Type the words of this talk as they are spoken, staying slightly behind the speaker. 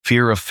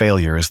fear of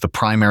failure is the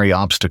primary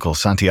obstacle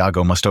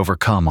Santiago must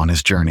overcome on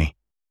his journey.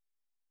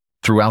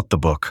 Throughout the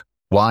book,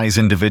 wise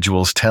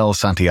individuals tell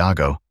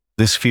Santiago,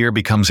 this fear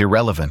becomes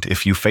irrelevant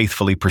if you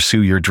faithfully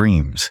pursue your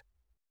dreams.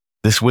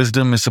 This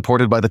wisdom is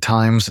supported by the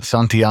times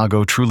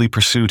Santiago truly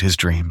pursued his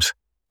dreams,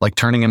 like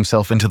turning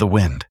himself into the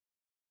wind.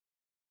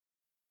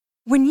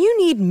 When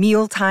you need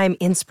mealtime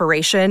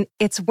inspiration,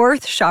 it's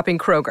worth shopping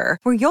Kroger,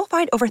 where you'll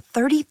find over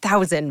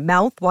 30,000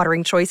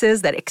 mouth-watering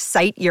choices that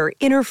excite your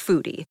inner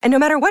foodie. And no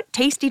matter what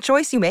tasty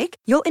choice you make,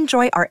 you'll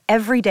enjoy our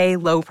everyday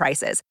low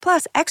prices,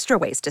 plus extra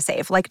ways to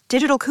save, like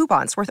digital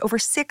coupons worth over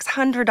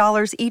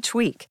 $600 each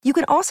week. You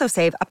can also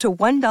save up to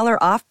 $1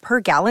 off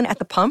per gallon at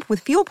the pump with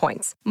fuel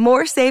points.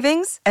 More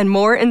savings and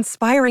more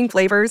inspiring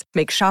flavors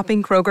make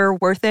shopping Kroger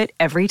worth it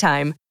every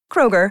time.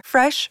 Kroger,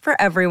 fresh for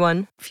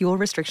everyone. Fuel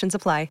restrictions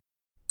apply.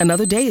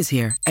 Another day is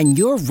here, and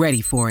you're ready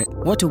for it.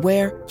 What to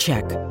wear?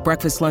 Check.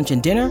 Breakfast, lunch,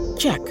 and dinner?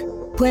 Check.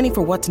 Planning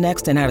for what's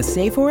next and how to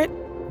save for it?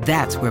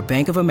 That's where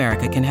Bank of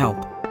America can help.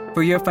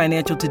 For your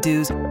financial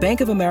to-dos,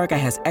 Bank of America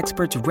has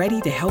experts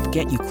ready to help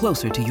get you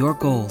closer to your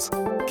goals.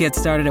 Get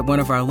started at one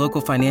of our local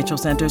financial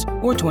centers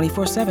or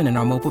 24/7 in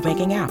our mobile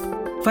banking app.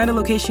 Find a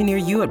location near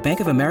you at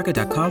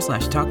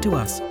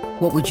bankofamerica.com/talktous.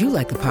 What would you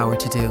like the power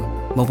to do?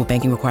 Mobile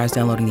banking requires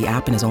downloading the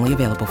app and is only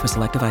available for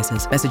select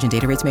devices. Message and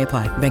data rates may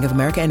apply. Bank of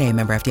America N.A.,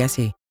 member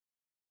FDIC.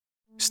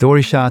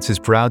 Story Shots is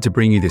proud to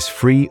bring you this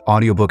free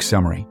audiobook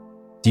summary.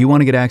 Do you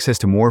want to get access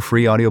to more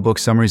free audiobook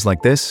summaries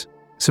like this?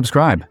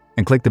 Subscribe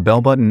and click the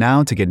bell button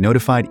now to get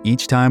notified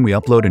each time we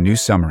upload a new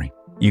summary.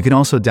 You can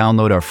also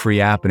download our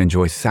free app and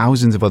enjoy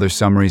thousands of other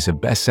summaries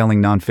of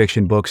best-selling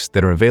nonfiction books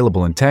that are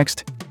available in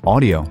text,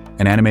 audio,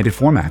 and animated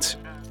formats.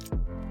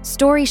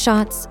 Story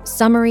Shots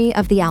Summary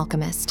of the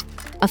Alchemist,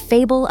 a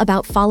fable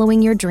about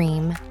following your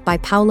dream by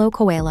Paulo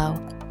Coelho.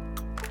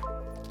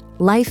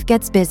 Life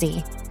gets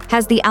busy.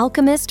 Has The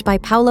Alchemist by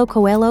Paulo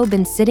Coelho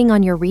been sitting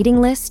on your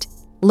reading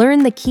list?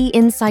 Learn the key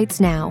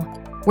insights now.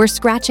 We're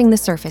scratching the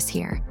surface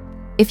here.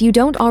 If you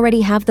don't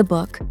already have the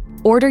book,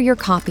 order your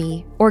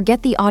copy or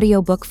get the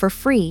audiobook for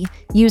free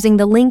using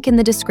the link in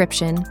the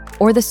description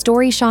or the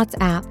Story Shots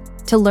app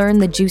to learn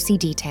the juicy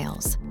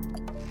details.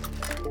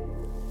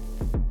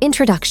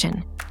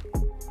 Introduction.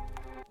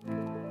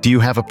 Do you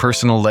have a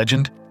personal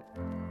legend?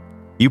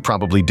 You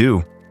probably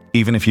do,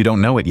 even if you don't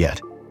know it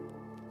yet.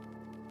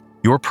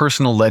 Your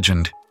personal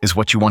legend is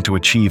what you want to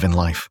achieve in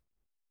life.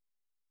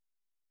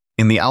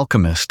 In The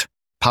Alchemist,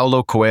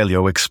 Paulo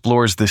Coelho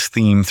explores this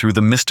theme through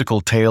the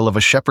mystical tale of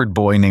a shepherd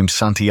boy named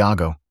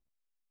Santiago.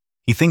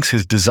 He thinks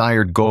his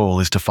desired goal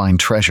is to find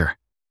treasure,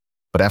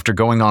 but after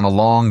going on a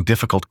long,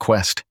 difficult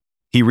quest,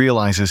 he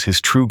realizes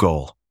his true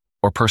goal,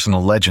 or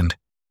personal legend,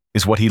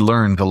 is what he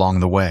learned along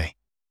the way.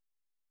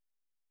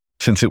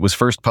 Since it was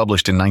first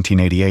published in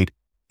 1988,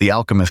 The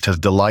Alchemist has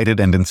delighted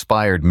and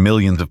inspired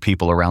millions of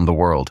people around the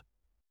world.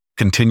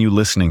 Continue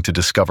listening to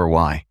discover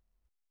why.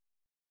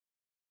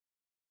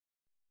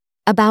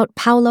 About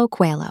Paulo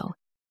Coelho.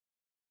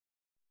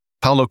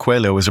 Paulo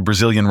Coelho is a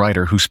Brazilian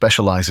writer who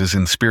specializes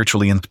in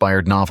spiritually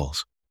inspired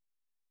novels.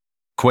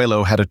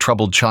 Coelho had a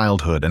troubled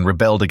childhood and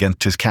rebelled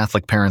against his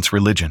Catholic parents'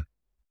 religion.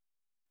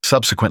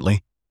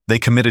 Subsequently, they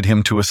committed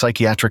him to a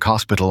psychiatric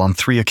hospital on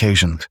 3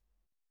 occasions.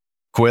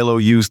 Coelho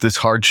used this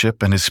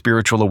hardship and his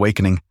spiritual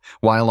awakening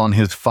while on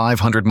his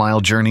 500-mile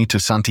journey to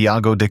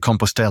Santiago de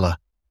Compostela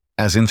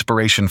as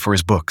inspiration for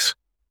his books.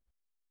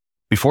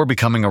 Before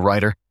becoming a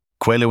writer,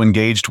 Coelho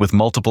engaged with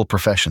multiple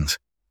professions.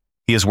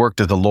 He has worked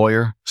as a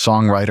lawyer,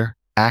 songwriter,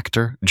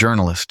 actor,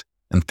 journalist,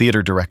 and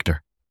theater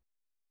director.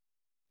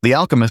 The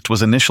Alchemist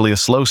was initially a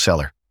slow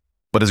seller,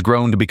 but has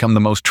grown to become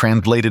the most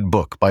translated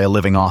book by a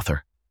living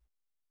author.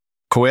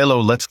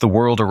 Coelho lets the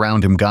world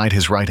around him guide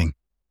his writing.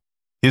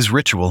 His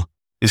ritual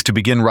is to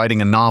begin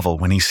writing a novel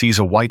when he sees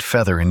a white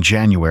feather in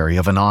January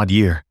of an odd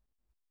year.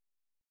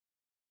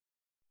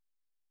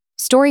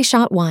 Story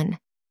Shot 1.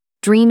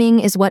 Dreaming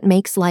is what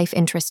makes life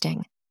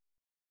interesting.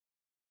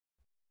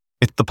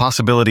 It's the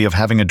possibility of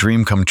having a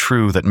dream come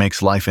true that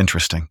makes life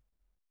interesting.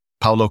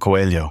 Paulo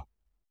Coelho.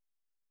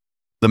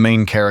 The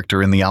main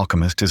character in The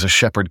Alchemist is a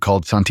shepherd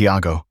called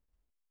Santiago.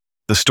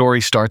 The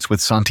story starts with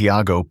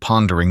Santiago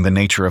pondering the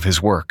nature of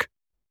his work.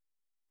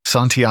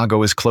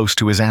 Santiago is close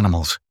to his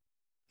animals.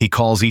 He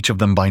calls each of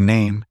them by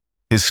name,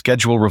 his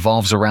schedule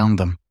revolves around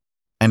them,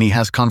 and he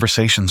has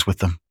conversations with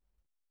them.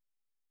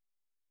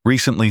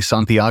 Recently,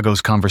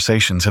 Santiago's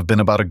conversations have been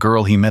about a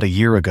girl he met a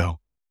year ago.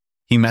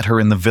 He met her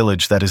in the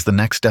village that is the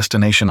next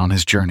destination on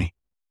his journey.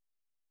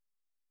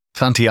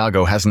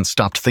 Santiago hasn't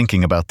stopped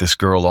thinking about this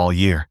girl all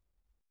year.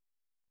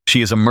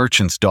 She is a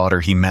merchant's daughter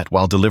he met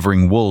while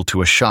delivering wool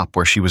to a shop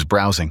where she was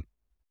browsing.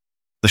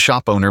 The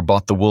shop owner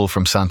bought the wool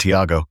from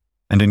Santiago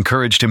and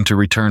encouraged him to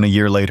return a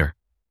year later.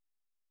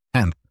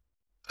 And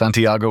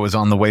Santiago is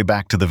on the way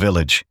back to the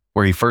village,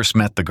 where he first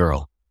met the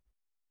girl.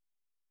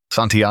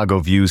 Santiago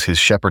views his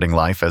shepherding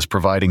life as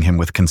providing him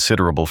with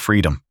considerable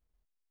freedom.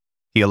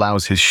 He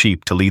allows his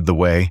sheep to lead the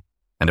way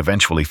and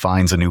eventually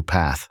finds a new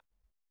path.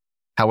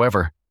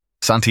 However,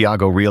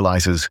 Santiago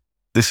realizes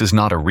this is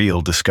not a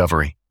real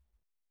discovery.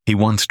 He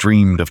once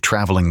dreamed of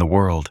traveling the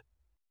world.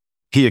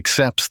 He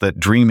accepts that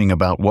dreaming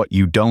about what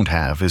you don't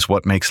have is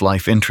what makes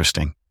life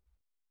interesting.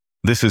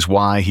 This is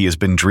why he has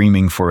been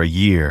dreaming for a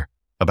year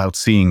about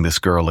seeing this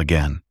girl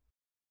again.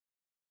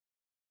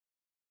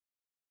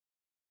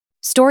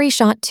 Story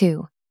shot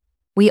 2.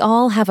 We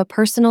all have a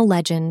personal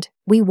legend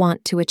we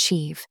want to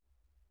achieve.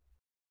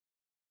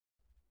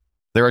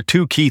 There are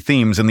 2 key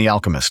themes in The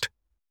Alchemist: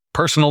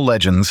 personal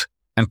legends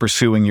and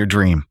pursuing your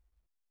dream.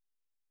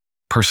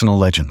 Personal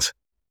legends.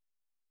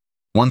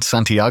 Once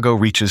Santiago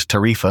reaches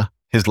Tarifa,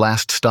 his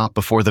last stop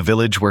before the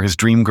village where his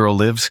dream girl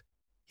lives,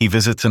 he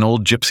visits an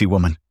old gypsy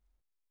woman.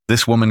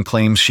 This woman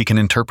claims she can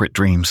interpret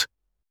dreams.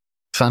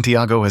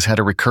 Santiago has had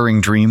a recurring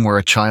dream where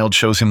a child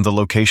shows him the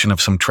location of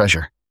some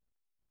treasure.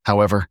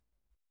 However,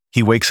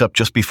 he wakes up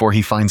just before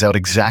he finds out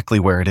exactly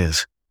where it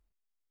is.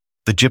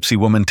 The gypsy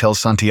woman tells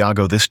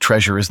Santiago this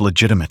treasure is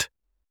legitimate.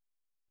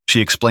 She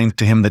explains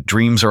to him that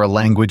dreams are a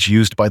language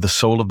used by the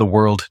soul of the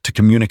world to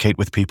communicate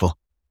with people.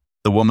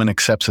 The woman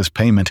accepts as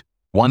payment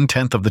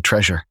 1/10 of the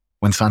treasure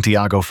when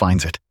Santiago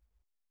finds it.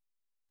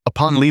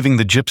 Upon leaving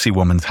the gypsy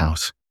woman's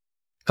house,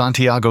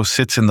 Santiago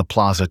sits in the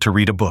plaza to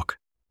read a book.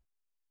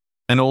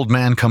 An old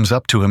man comes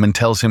up to him and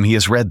tells him he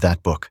has read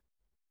that book.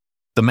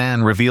 The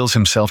man reveals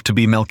himself to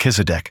be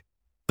Melchizedek,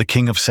 the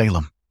king of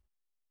Salem.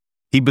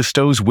 He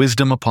bestows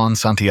wisdom upon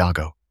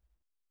Santiago.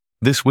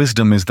 This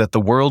wisdom is that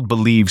the world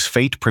believes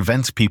fate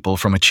prevents people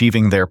from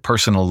achieving their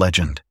personal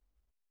legend.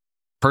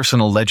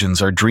 Personal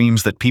legends are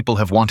dreams that people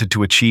have wanted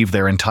to achieve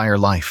their entire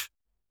life.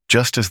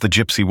 Just as the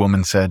gypsy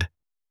woman said,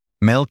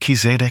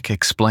 Melchizedek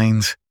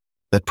explains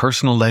that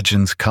personal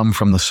legends come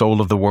from the soul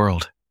of the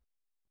world.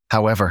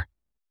 However,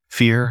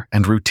 fear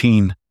and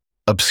routine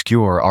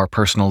obscure our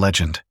personal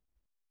legend.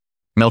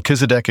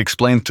 Melchizedek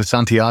explains to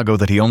Santiago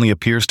that he only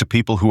appears to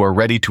people who are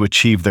ready to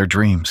achieve their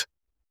dreams.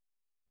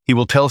 He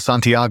will tell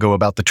Santiago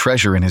about the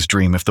treasure in his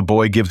dream if the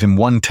boy gives him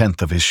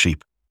 1/10 of his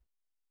sheep.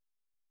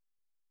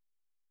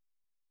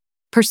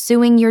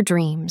 Pursuing your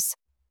dreams.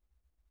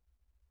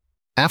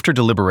 After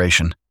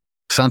deliberation,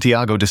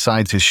 Santiago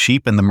decides his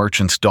sheep and the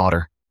merchant's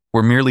daughter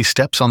were merely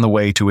steps on the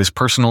way to his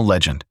personal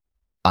legend,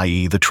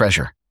 i.e. the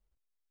treasure.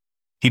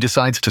 He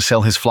decides to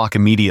sell his flock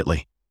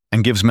immediately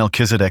and gives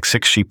Melchizedek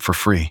 6 sheep for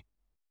free.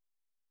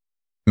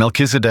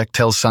 Melchizedek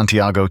tells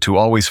Santiago to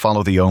always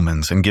follow the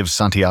omens and gives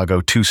Santiago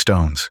 2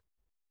 stones.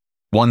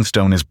 One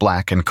stone is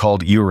black and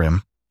called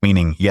Urim,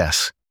 meaning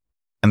yes,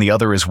 and the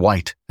other is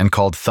white and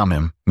called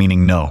Thummim,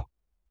 meaning no.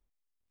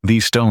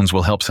 These stones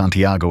will help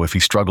Santiago if he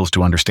struggles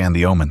to understand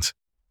the omens.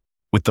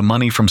 With the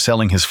money from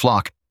selling his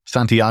flock,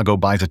 Santiago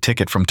buys a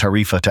ticket from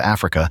Tarifa to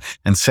Africa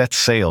and sets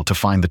sail to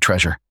find the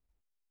treasure.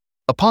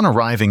 Upon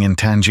arriving in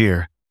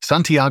Tangier,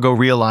 Santiago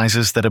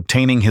realizes that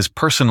obtaining his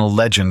personal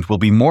legend will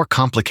be more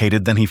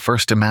complicated than he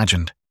first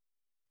imagined.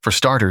 For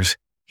starters,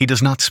 he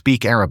does not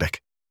speak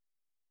Arabic.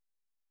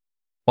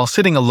 While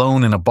sitting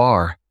alone in a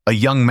bar, a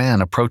young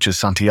man approaches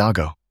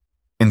Santiago.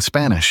 In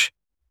Spanish,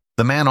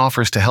 the man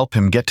offers to help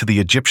him get to the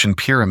Egyptian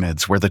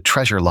pyramids where the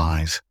treasure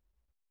lies.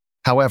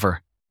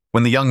 However,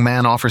 when the young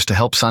man offers to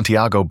help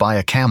Santiago buy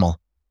a camel,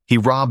 he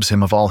robs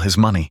him of all his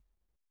money.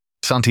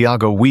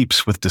 Santiago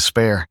weeps with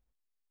despair.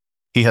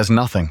 He has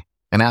nothing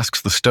and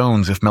asks the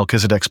stones if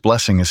Melchizedek's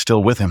blessing is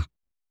still with him.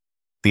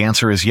 The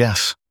answer is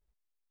yes.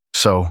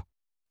 So,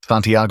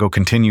 Santiago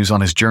continues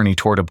on his journey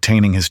toward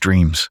obtaining his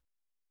dreams.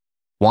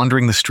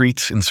 Wandering the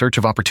streets in search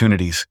of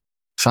opportunities,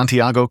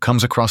 Santiago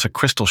comes across a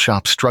crystal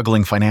shop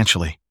struggling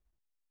financially.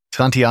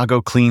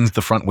 Santiago cleans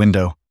the front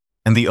window,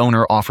 and the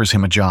owner offers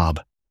him a job.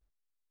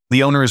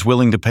 The owner is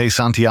willing to pay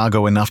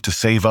Santiago enough to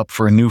save up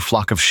for a new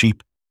flock of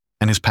sheep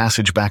and his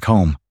passage back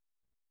home.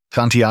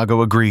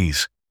 Santiago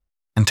agrees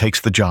and takes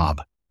the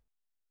job.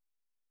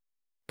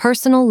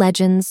 Personal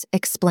legends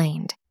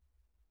explained.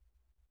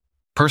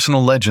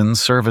 Personal legends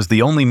serve as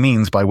the only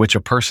means by which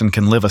a person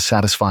can live a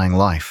satisfying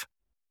life.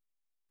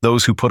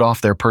 Those who put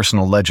off their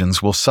personal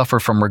legends will suffer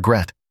from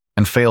regret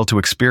and fail to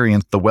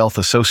experience the wealth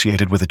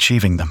associated with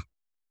achieving them.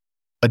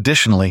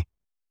 Additionally,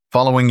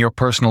 following your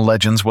personal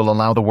legends will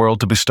allow the world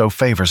to bestow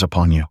favors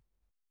upon you.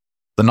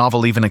 The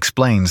novel even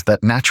explains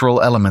that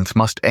natural elements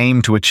must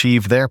aim to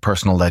achieve their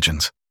personal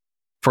legends.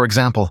 For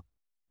example,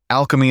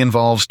 alchemy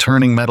involves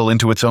turning metal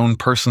into its own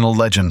personal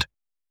legend,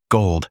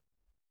 gold.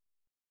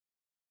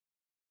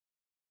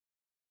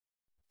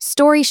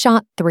 Story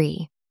shot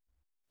 3.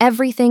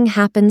 Everything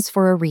happens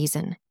for a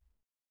reason.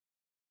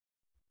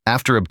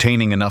 After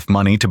obtaining enough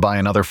money to buy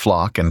another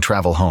flock and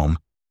travel home,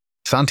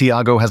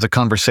 Santiago has a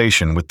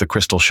conversation with the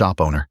crystal shop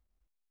owner.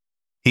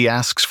 He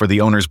asks for the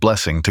owner's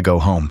blessing to go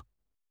home.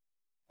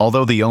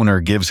 Although the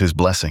owner gives his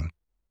blessing,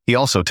 he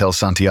also tells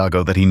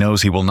Santiago that he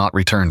knows he will not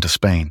return to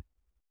Spain.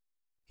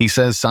 He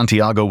says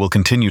Santiago will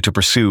continue to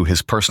pursue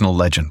his personal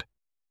legend.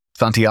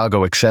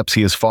 Santiago accepts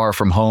he is far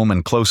from home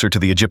and closer to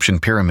the Egyptian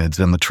pyramids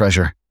than the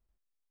treasure.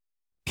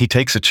 He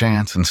takes a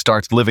chance and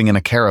starts living in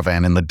a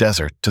caravan in the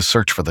desert to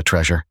search for the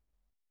treasure.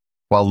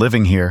 While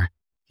living here,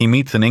 he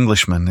meets an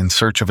Englishman in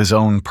search of his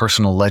own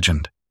personal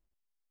legend.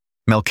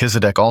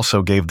 Melchizedek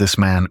also gave this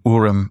man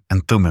Urim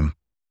and Thummim.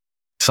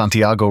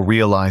 Santiago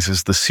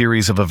realizes the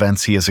series of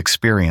events he has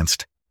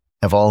experienced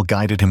have all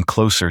guided him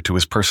closer to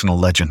his personal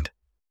legend.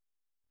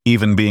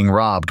 Even being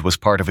robbed was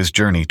part of his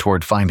journey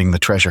toward finding the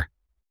treasure.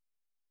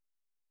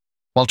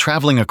 While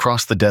traveling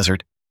across the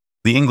desert,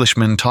 the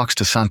Englishman talks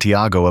to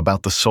Santiago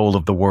about the soul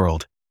of the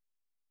world.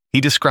 He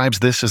describes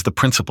this as the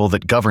principle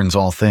that governs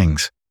all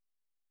things.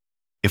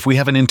 If we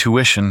have an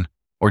intuition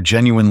or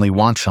genuinely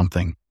want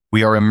something,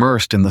 we are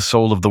immersed in the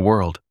soul of the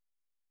world.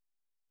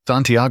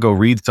 Santiago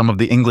reads some of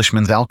the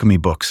Englishman's alchemy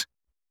books.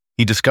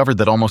 He discovered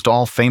that almost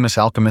all famous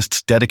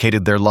alchemists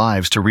dedicated their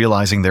lives to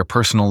realizing their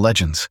personal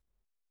legends.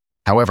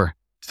 However,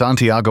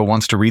 Santiago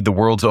wants to read the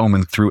world's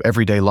omens through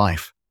everyday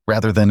life,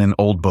 rather than in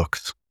old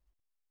books.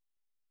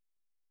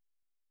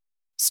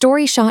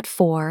 Story Shot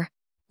 4.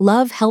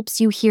 Love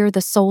helps you hear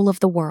the soul of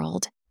the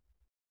world.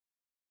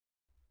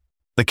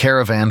 The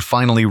caravan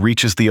finally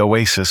reaches the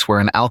oasis where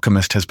an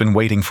alchemist has been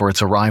waiting for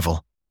its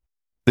arrival.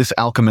 This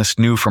alchemist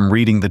knew from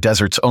reading the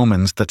desert's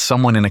omens that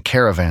someone in a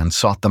caravan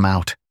sought them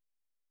out.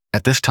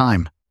 At this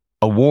time,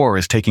 a war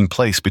is taking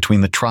place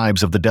between the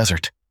tribes of the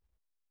desert.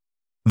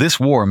 This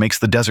war makes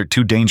the desert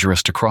too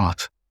dangerous to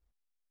cross.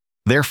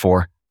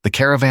 Therefore, the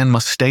caravan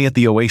must stay at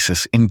the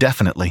oasis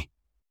indefinitely.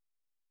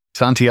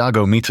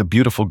 Santiago meets a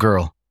beautiful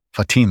girl,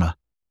 Fatima,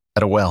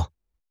 at a well,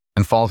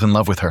 and falls in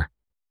love with her.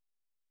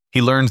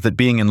 He learns that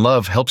being in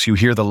love helps you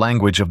hear the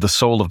language of the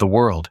soul of the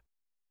world.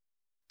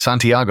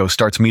 Santiago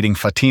starts meeting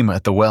Fatima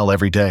at the well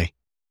every day.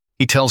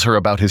 He tells her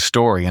about his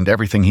story and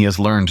everything he has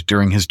learned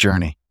during his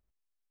journey.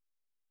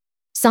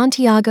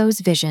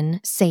 Santiago's vision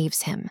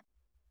saves him.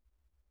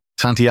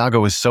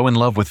 Santiago is so in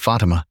love with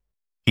Fatima,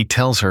 he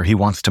tells her he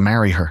wants to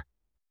marry her.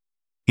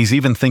 He's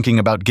even thinking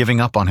about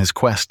giving up on his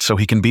quest so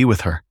he can be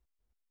with her.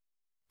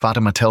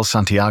 Fatima tells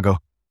Santiago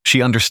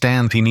she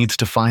understands he needs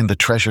to find the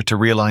treasure to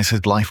realize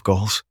his life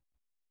goals.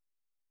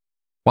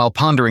 While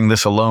pondering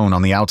this alone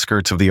on the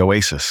outskirts of the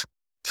oasis,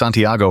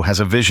 Santiago has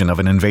a vision of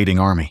an invading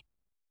army.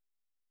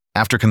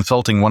 After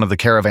consulting one of the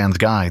caravan's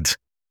guides,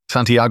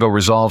 Santiago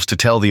resolves to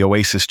tell the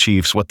oasis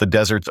chiefs what the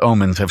desert's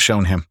omens have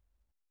shown him.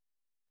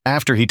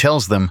 After he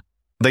tells them,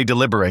 they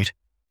deliberate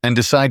and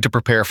decide to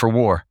prepare for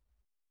war.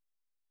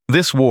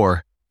 This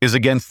war is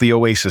against the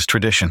oasis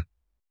tradition,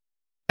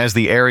 as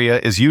the area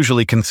is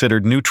usually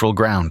considered neutral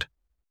ground.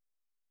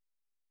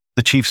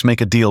 The chiefs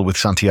make a deal with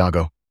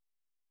Santiago.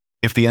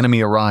 If the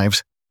enemy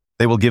arrives,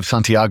 they will give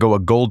Santiago a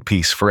gold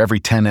piece for every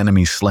 10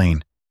 enemies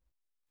slain.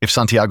 If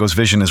Santiago's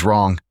vision is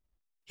wrong,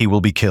 he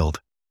will be killed.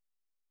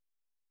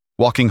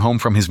 Walking home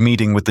from his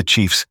meeting with the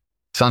chiefs,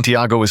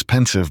 Santiago is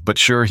pensive but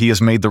sure he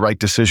has made the right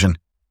decision.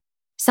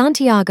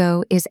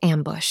 Santiago is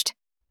ambushed.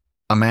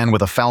 A man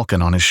with a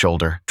falcon on his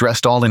shoulder,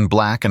 dressed all in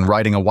black and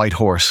riding a white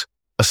horse,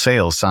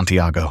 assails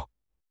Santiago.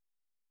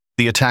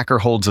 The attacker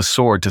holds a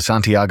sword to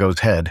Santiago's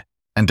head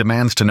and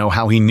demands to know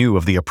how he knew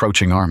of the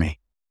approaching army.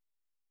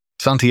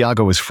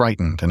 Santiago is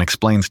frightened and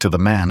explains to the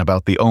man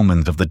about the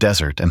omens of the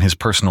desert and his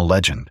personal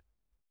legend.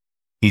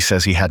 He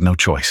says he had no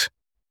choice.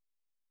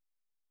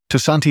 To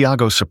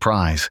Santiago's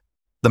surprise,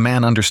 the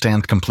man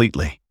understands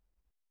completely.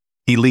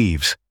 He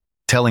leaves,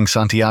 telling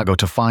Santiago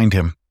to find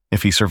him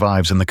if he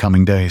survives in the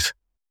coming days.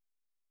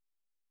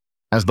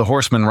 As the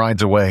horseman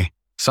rides away,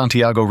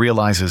 Santiago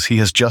realizes he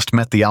has just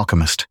met the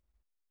alchemist.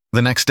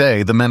 The next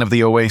day, the men of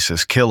the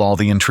oasis kill all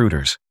the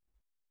intruders.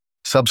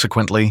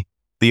 Subsequently,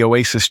 the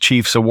oasis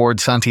chiefs award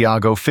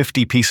Santiago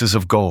 50 pieces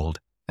of gold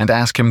and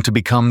ask him to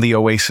become the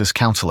oasis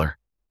counselor.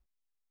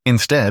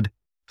 Instead,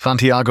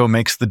 Santiago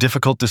makes the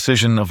difficult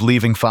decision of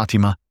leaving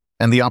Fatima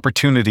and the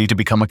opportunity to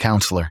become a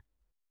counselor.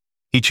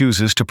 He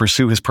chooses to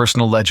pursue his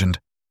personal legend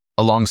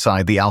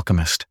alongside the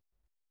alchemist.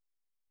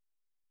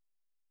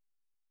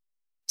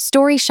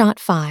 Story Shot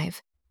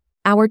 5.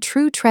 Our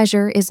true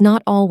treasure is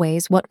not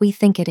always what we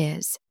think it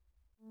is.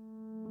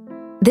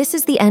 This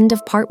is the end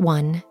of part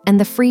 1 and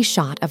the free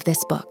shot of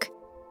this book.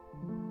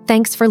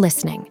 Thanks for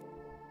listening.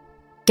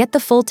 Get the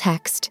full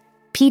text,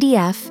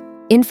 PDF,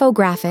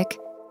 infographic,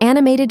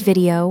 animated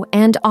video,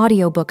 and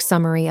audiobook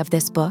summary of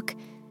this book,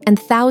 and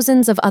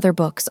thousands of other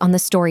books on the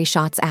Story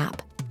Shots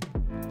app.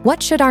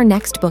 What should our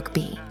next book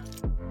be?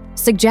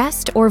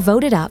 Suggest or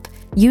vote it up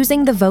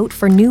using the Vote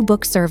for New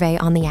Book survey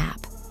on the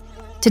app.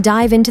 To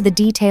dive into the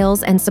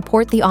details and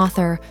support the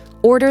author,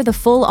 order the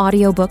full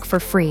audiobook for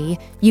free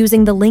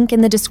using the link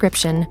in the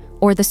description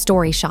or the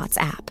Story Shots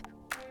app.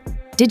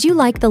 Did you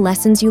like the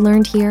lessons you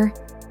learned here?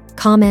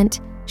 Comment,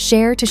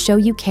 share to show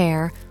you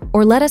care,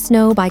 or let us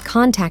know by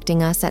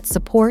contacting us at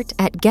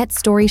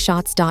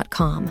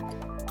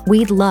support@getstoryshots.com.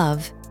 We'd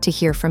love to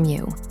hear from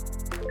you.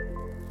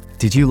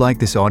 Did you like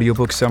this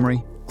audiobook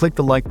summary? Click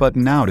the like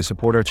button now to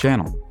support our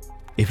channel.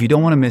 If you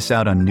don't want to miss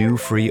out on new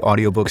free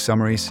audiobook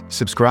summaries,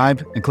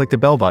 subscribe and click the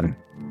bell button.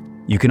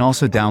 You can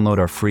also download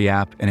our free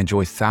app and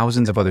enjoy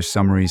thousands of other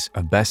summaries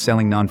of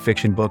best-selling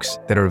nonfiction books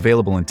that are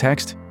available in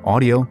text,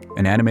 audio,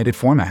 and animated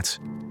formats.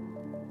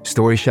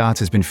 Story Shots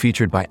has been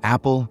featured by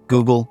Apple,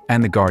 Google,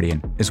 and The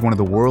Guardian as one of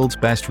the world's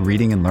best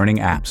reading and learning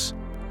apps.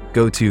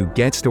 Go to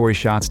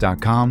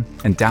getstoryshots.com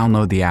and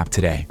download the app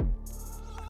today.